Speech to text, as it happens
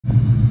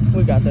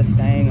We got the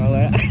Stang all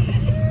that.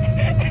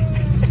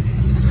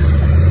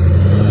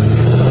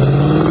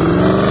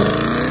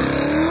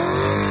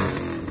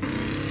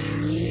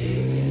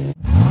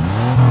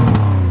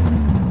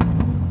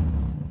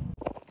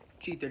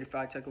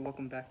 G35 Tech,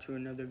 welcome back to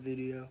another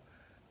video.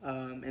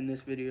 In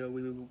this video,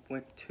 we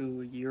went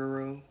to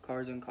Euro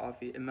Cars and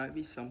Coffee. It might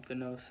be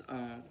something else,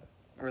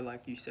 or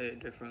like you say it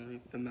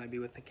differently. It might be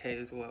with the K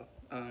as well.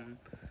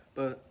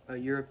 But a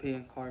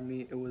European car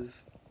meet. It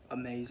was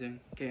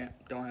amazing.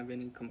 Don't have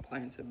any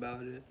complaints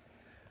about it.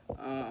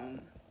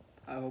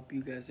 I hope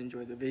you guys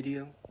enjoy the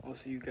video. I'll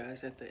see you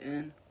guys at the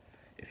end.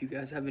 If you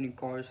guys have any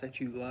cars that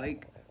you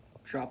like,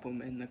 drop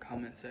them in the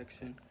comment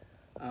section.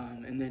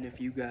 And then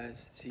if you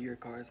guys see your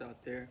cars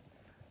out there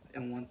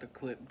and want the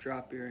clip,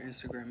 drop your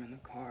Instagram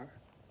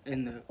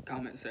in the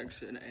comment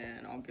section,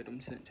 and I'll get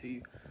them sent to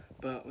you.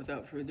 But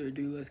without further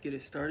ado, let's get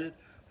it started,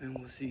 and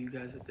we'll see you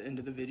guys at the end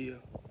of the video.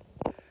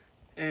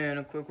 And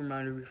a quick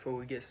reminder before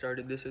we get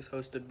started, this is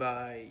hosted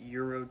by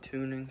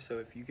Urotuning, so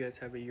if you guys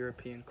have a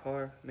European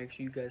car, make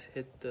sure you guys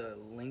hit the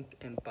link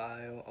in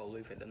bio. I'll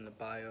leave it in the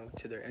bio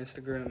to their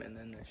Instagram, and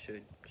then that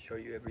should show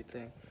you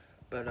everything.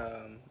 But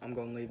I'm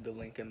going to leave the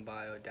link in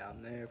bio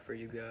down there for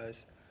you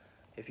guys.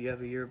 If you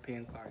have a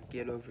European car,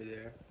 get over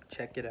there,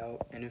 check it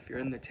out. And if you're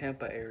in the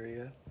Tampa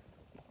area,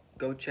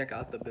 go check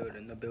out the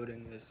building. The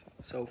building is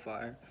so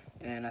fire.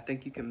 And I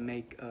think you can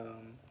make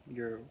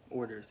your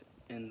orders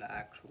in the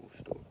actual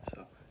store.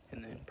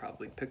 And then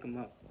probably pick them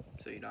up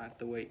so you don't have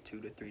to wait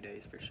 2 to 3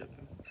 days for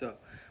shipping. So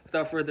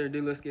without further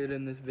ado, let's get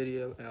in this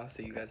video, and I'll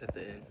see you guys at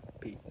the end.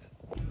 Peace.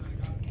 Oh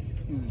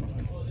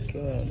my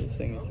God, this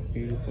thing is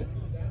beautiful.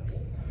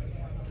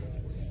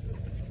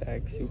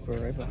 Bag super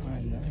right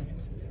behind that.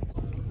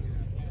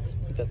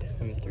 We got the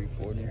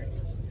M340.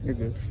 You're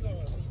good.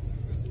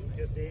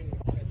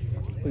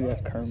 We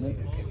got Kermit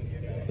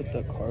with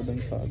the carbon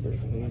fiber.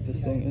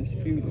 This thing is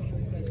beautiful.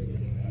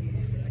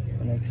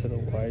 Next to the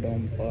white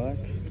on black.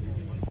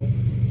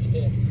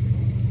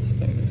 This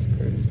thing is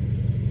crazy.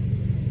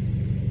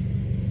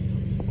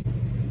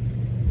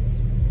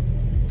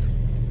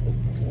 The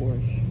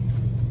Porsche.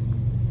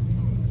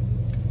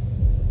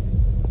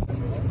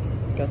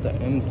 Got the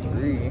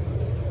M3.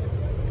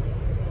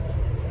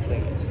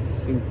 Thing is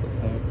super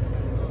clean.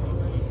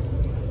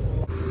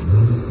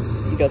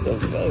 You got the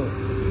Vote.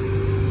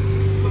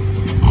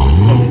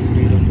 That is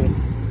beautiful.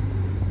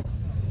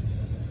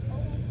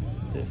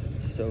 This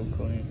is so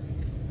clean.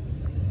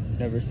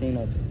 Never seen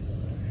a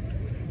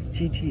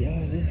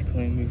GTI this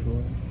clean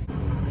before.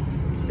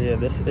 But yeah,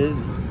 this is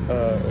a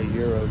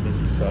Euro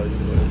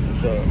value,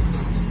 so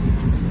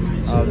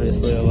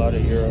obviously a lot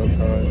of Euro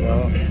cars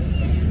out.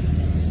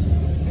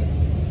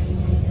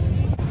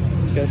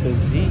 Got the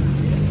Z.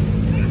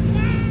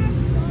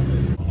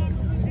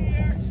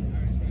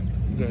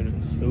 Got a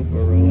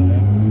super rolling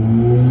out.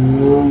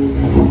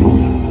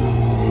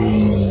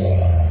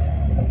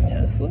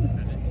 Tesla.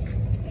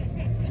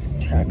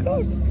 Track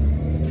up.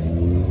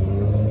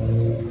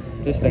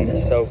 This thing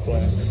is so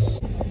clean.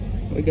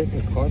 We got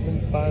the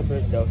carbon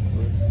fiber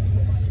ductwork,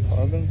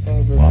 carbon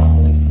fiber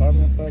doors,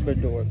 carbon fiber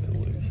door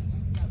pillars,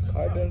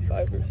 carbon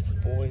fiber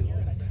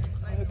spoiler,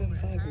 carbon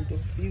fiber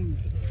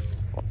diffuser.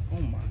 Oh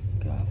my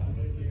God.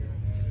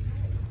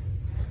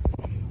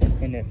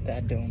 And if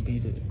that don't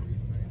beat it,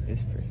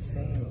 it's for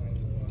sale.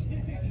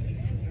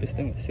 This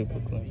thing is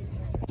super clean.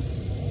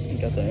 You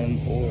got the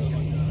M4.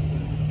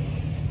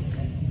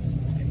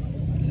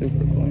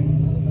 Super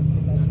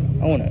clean.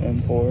 I want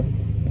an M4.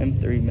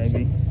 M3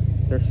 maybe.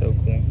 They're so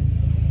clean.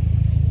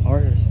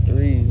 RS3.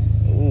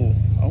 Ooh.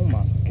 Oh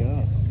my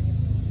God.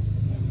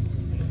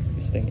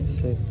 This thing is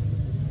sick.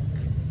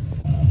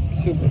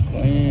 Super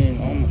clean.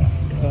 Oh my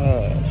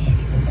gosh.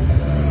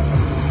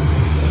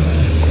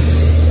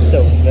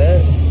 The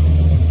Vet.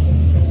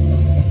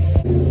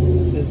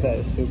 This guy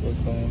is super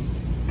clean.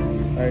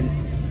 Right in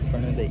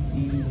front of the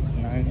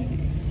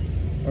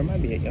E90. Or it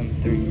might be an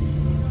M3.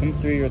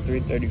 M3 or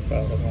 335. I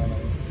don't know.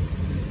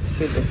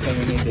 Super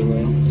clean either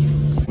way.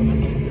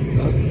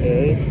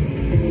 Okay.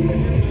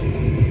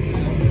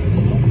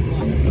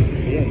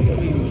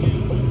 BMW.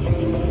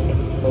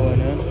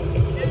 Pulling in.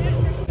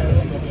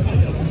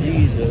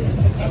 Jesus.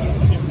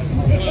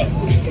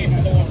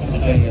 This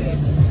thing is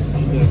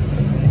good.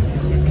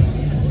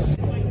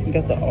 You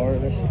got the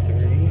RS3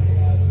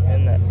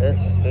 and the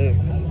S6.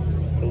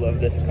 I love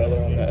this color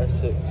on the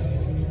S6.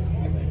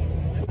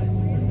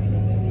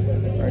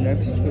 Right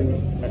next to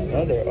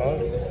another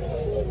Audi.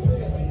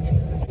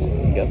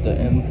 You got the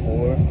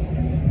M4.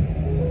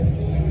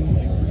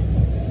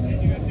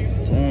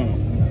 Dang.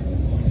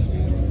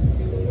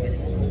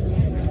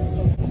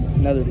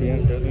 Another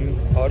BMW.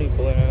 Audi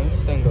pulling in.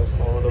 This thing goes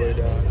all the way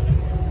down.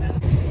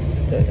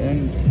 The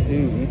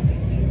M2.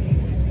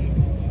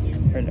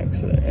 Right next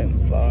to the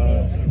M5.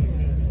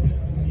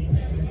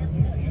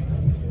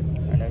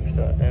 Right next to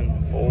the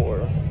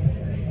M4.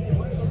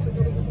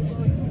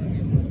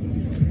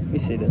 We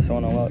see this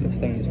one a lot. This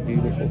thing is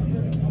beautiful.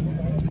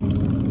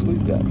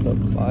 We've got the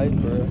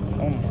Viper.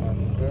 Oh my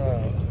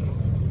God.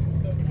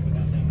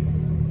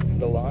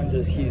 The line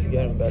just keeps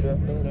getting better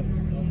and better.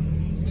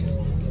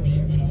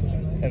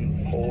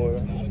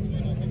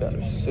 M4. Got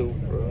a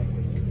Supra.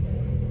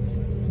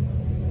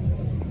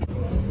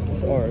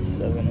 This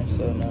RS7 is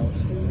so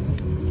nice.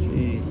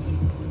 Jeez.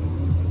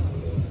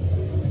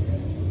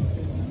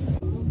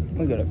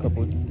 We got a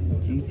couple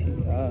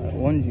GTI.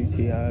 One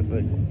GTI,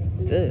 but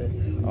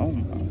this, oh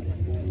my.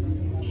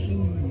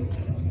 Jeez.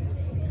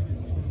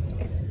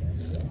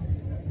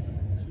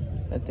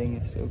 That thing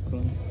is so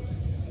cool.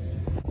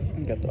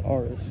 We got the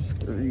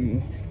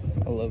RS3.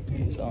 I love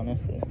these,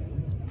 honestly.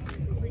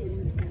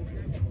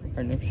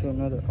 Right next to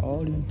another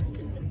Audi.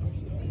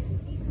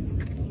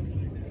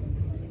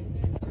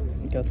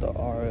 We got the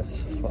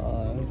RS5.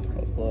 I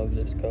love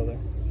this color.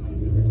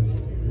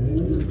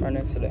 Right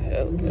next to the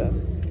Hellcat.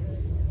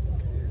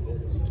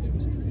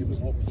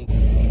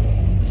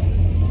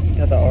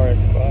 Got the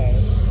RS5.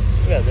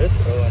 We got this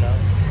rolling out.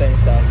 This thing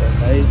sounds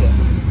amazing.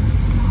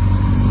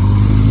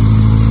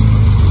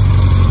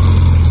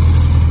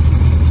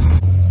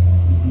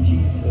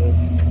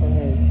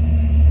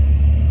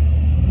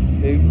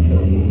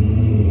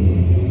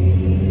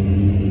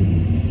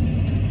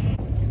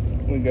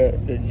 We got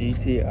the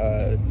GTI,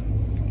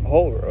 a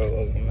whole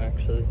row of them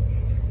actually.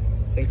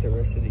 I think the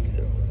rest of these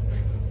are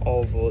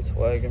all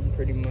Volkswagen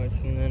pretty much,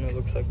 and then it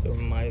looks like there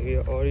might be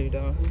an Audi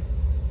down here.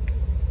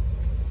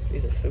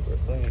 These are super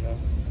clean though.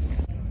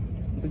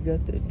 We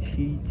got the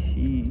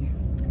TT.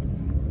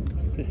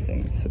 This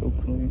thing is so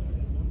clean.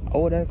 I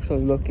would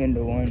actually look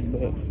into one,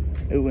 but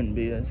it wouldn't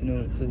be as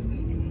new as this.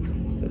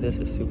 But this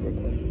is super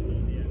clean.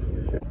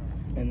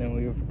 And then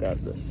we've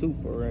got the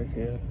Super right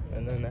here.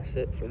 And then that's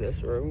it for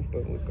this row.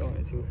 But we're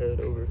going to head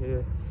over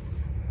here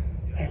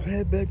and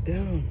head back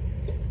down.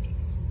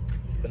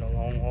 It's been a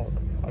long walk.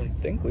 I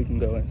think we can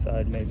go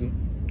inside maybe.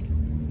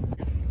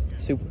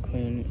 Super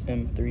clean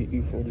M3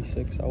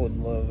 E46. I would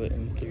love an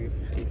M3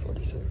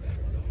 E46.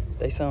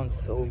 They sound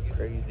so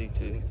crazy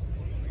too.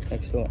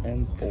 Next to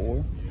an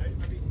M4.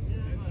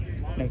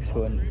 Next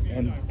to an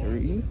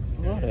M3.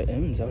 A lot of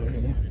M's over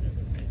here.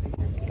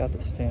 Got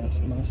the Stamps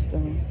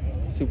Mustang.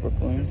 Super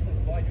clean.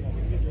 Got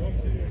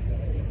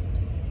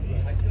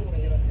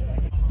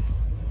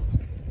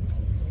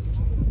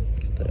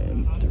the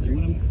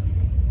M3.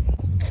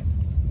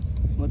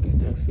 Look at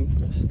that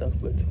Supra stuck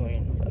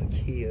between a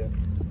Kia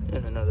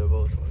and another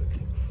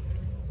Volkswagen.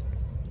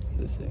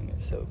 This thing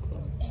is so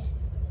clean.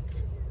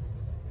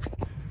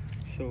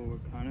 So we're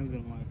kind of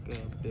in like a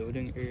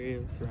building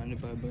area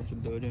surrounded by a bunch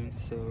of buildings.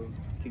 So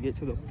to get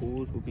to the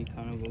pools will be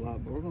kind of a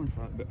lot, but we're gonna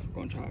try our best. We're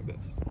gonna try our best.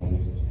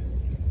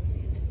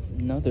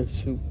 Another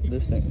soup.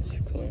 This thing is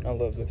clean. I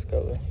love this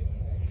color.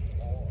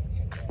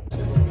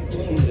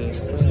 Jesus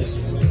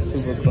Christ.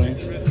 Super clean.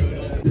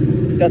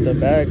 Got the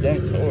bag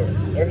next door.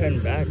 They're heading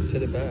back to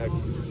the bag.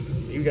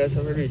 You guys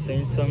have already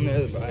seen some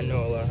there, but I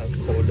know a lot have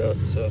pulled up,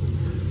 so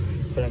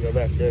I'm gonna go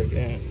back there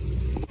again.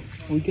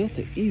 We got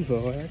the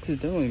Evo. I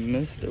accidentally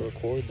missed to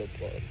record the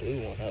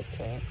blue one up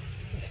top.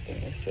 This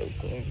thing is so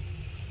clean.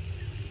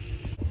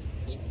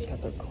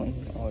 Got the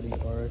clean Audi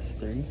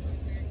RS3.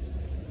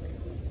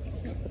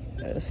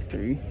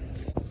 S3.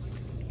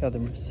 Got the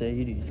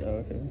Mercedes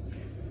out here.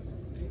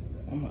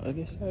 On the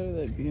other side of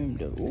that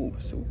BMW. Oh,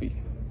 sweet.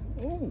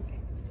 Oh.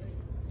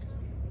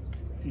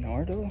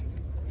 Nardo.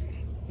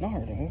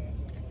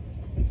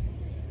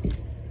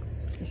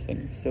 This thing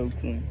is so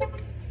clean.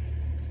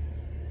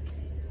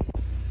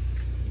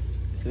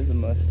 This is a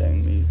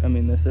Mustang meat. I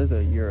mean, this is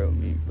a Euro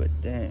meat, but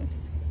dang.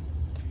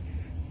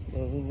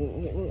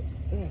 Look.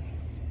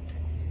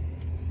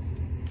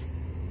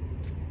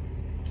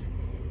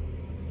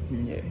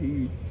 Yeah,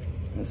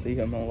 I see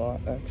him a lot,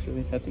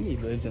 actually. I think he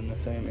lives in the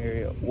same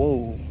area.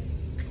 Whoa.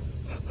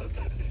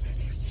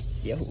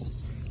 Yo.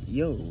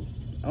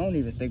 I don't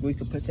even think we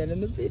could put that in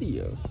the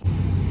video.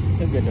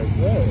 Look at that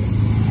road.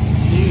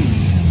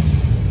 Jeez.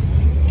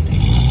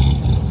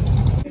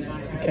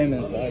 Came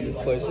inside. This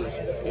place is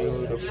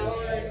beautiful.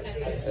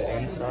 The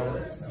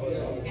inside.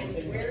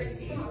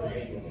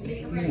 It's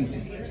huge.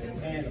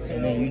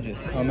 And then you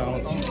just come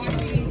out.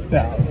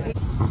 Bow.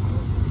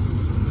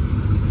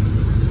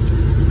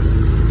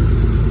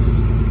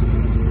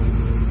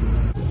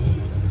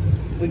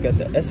 We got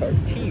the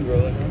SRT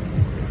rolling out.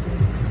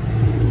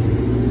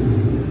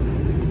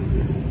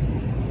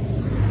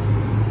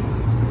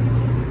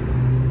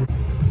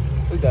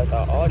 We got the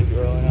Audi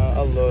rolling out. I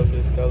love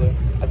this color.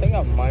 I think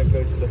I might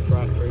go to the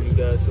front for you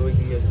guys so we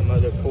can get some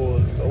other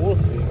pulls, but we'll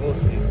see.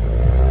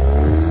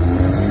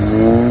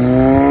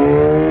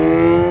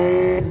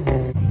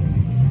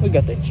 We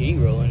got the G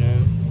rolling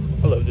in.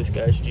 I love this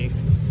guy's Jeep.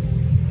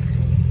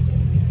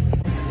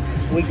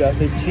 We got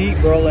the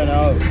Jeep rolling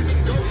out.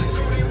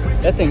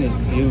 That thing is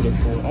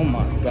beautiful. Oh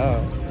my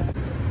god.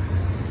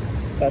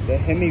 Got the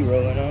Hemi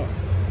rolling out.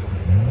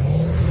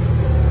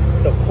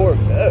 The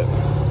Corvette.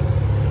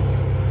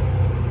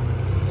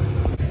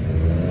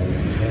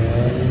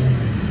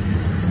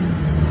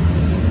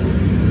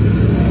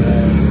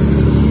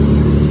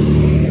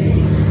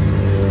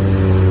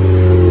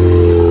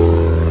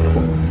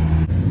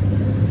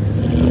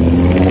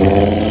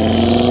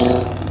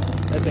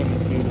 That thing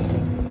is beautiful.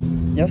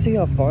 Y'all see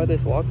how far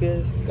this walk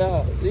is?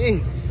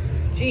 Golly.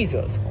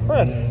 Jesus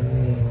Christ.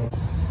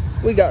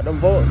 We got the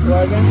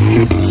Volkswagen.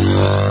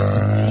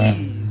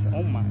 Jeez,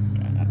 oh my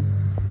God.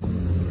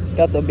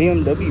 Got the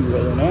BMW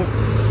rolling up.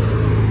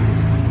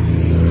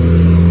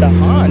 The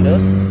Honda.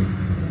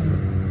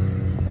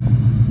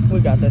 We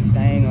got the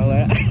Stang all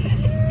that.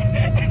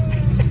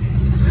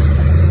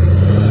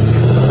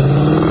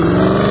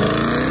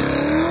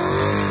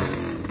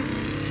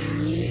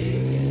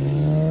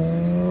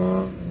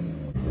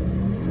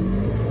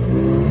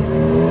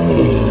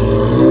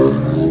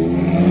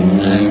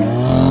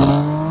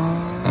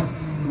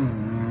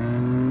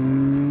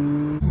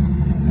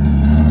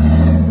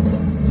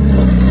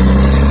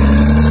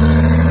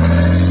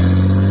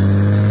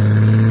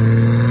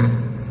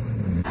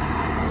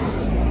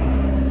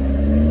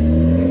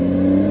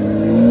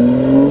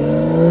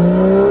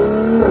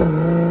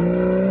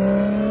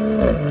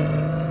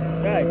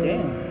 God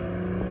damn.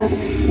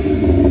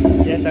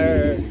 Yes,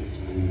 sir.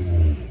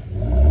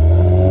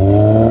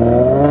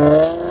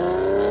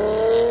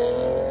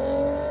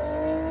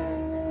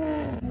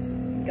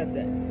 Got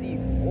that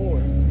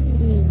C4.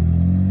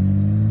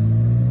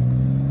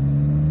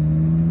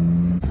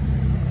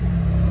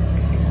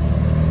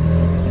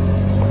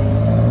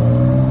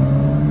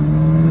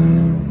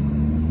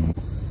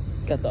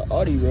 Got the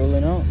Audi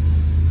rolling out.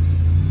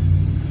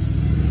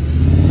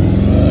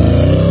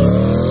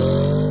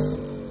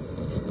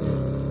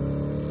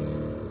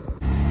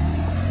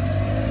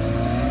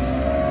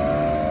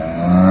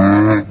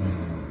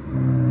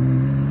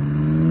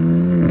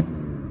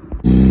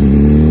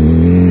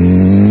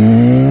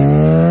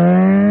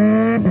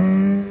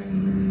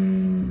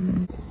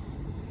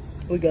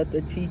 We got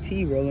the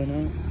TT rolling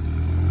out.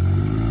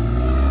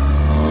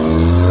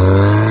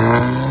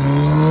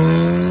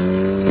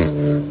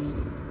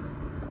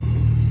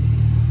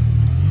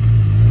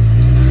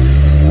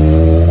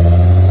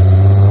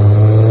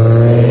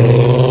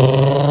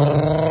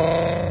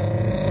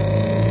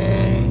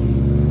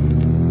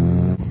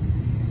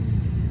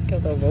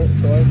 Got the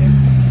Volkswagen.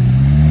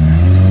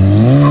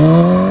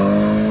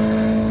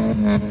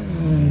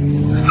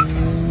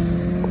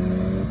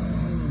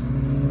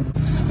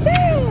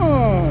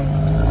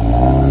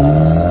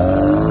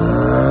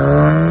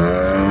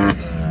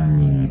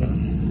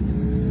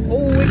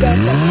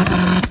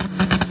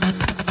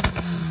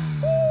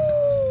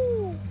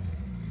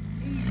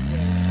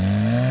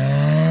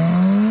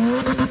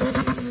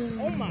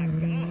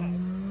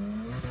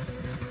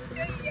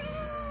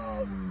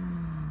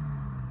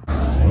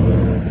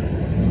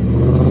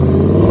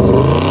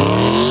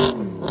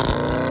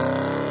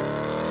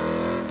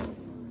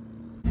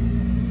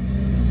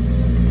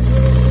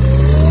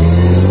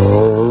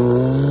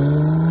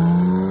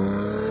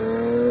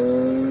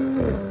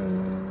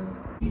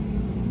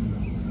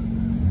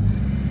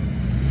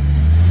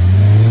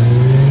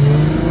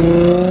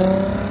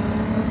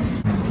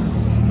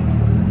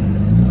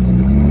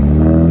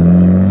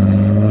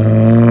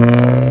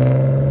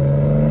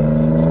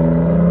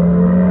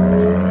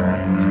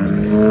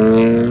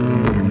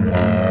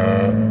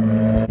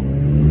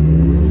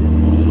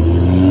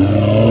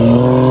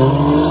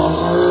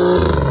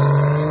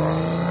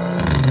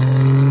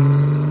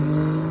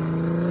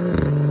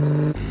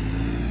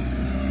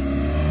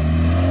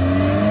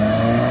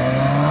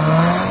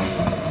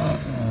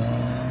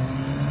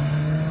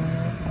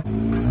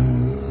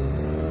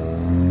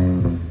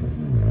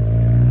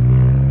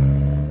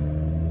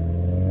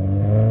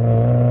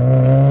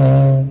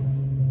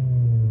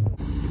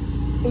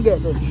 We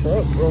got the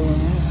truck rolling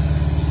in.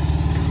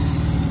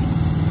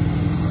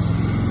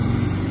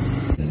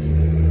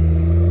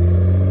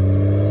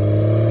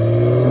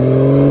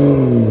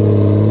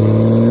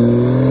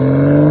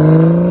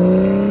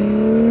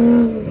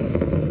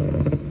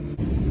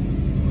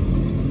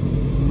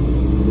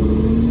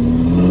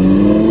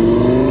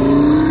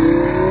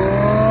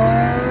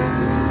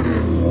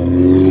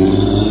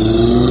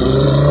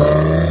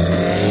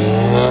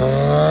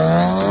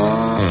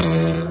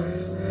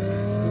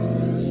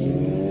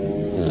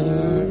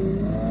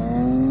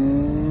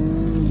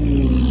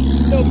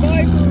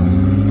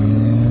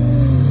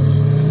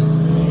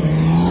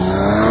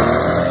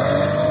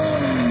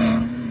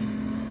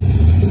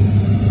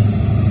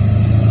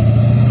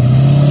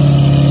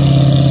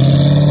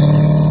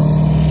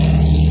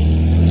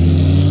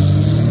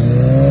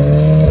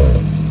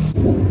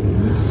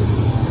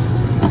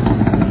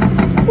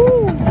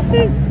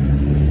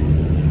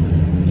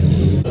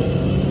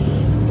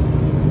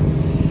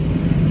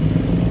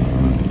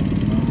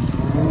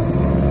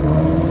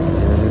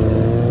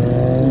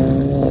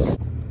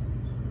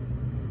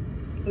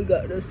 We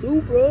got the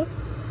Supra.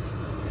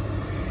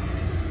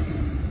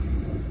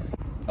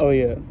 Oh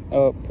yeah,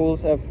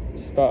 pools have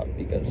stopped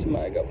because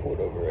somebody got pulled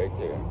over right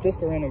there.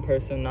 Just a random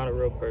person, not a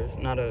real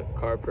person, not a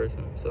car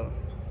person, so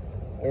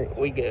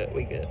we good,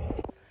 we good.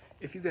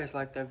 If you guys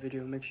like that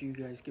video, make sure you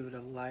guys give it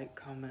a like,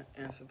 comment,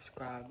 and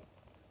subscribe.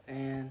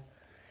 And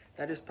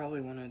that is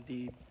probably one of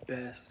the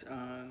best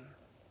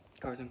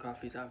cars and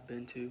coffees I've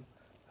been to.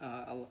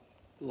 A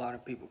lot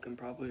of people can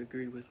probably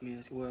agree with me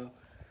as well.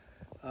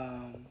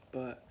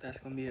 But that's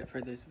gonna be it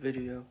for this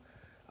video.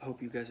 I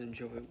hope you guys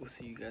enjoyed. We'll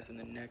see you guys in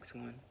the next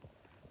one.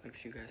 Make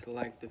sure you guys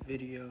like the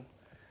video.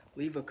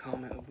 Leave a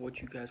comment of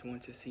what you guys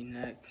want to see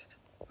next.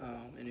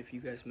 And if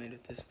you guys made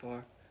it this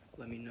far,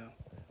 let me know.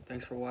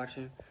 Thanks for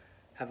watching.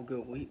 Have a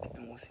good week,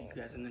 and we'll see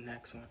you guys in the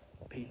next one.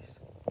 Peace.